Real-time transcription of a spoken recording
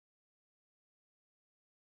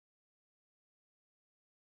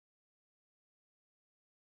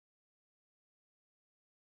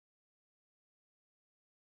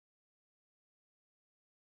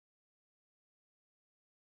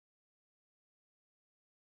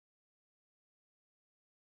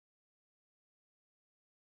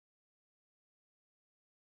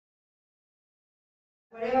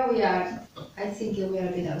Wherever we are, I think we are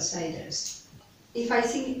a bit outsiders. If I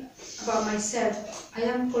think about myself, I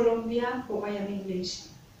am Colombian or I am English.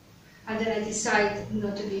 And then I decide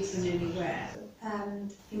not to live in anywhere.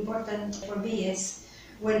 Important for me is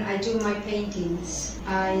when I do my paintings,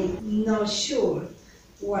 I'm not sure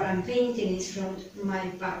what I'm painting is from my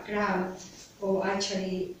background or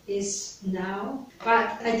actually is now.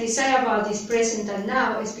 But I decide about this present and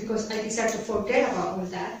now is because I decide to forget about all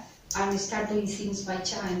that and start doing things by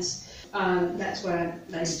chance. And that's where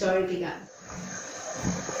the story began.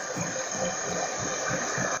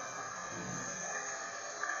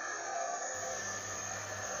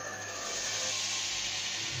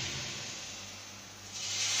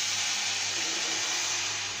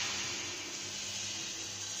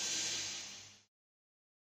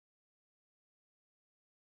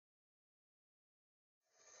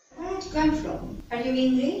 Where did you come from? Are you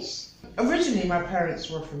English? Originally my parents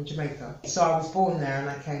were from Jamaica, so I was born there and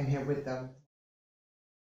I came here with them.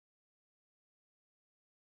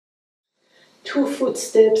 2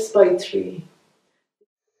 footsteps by 3.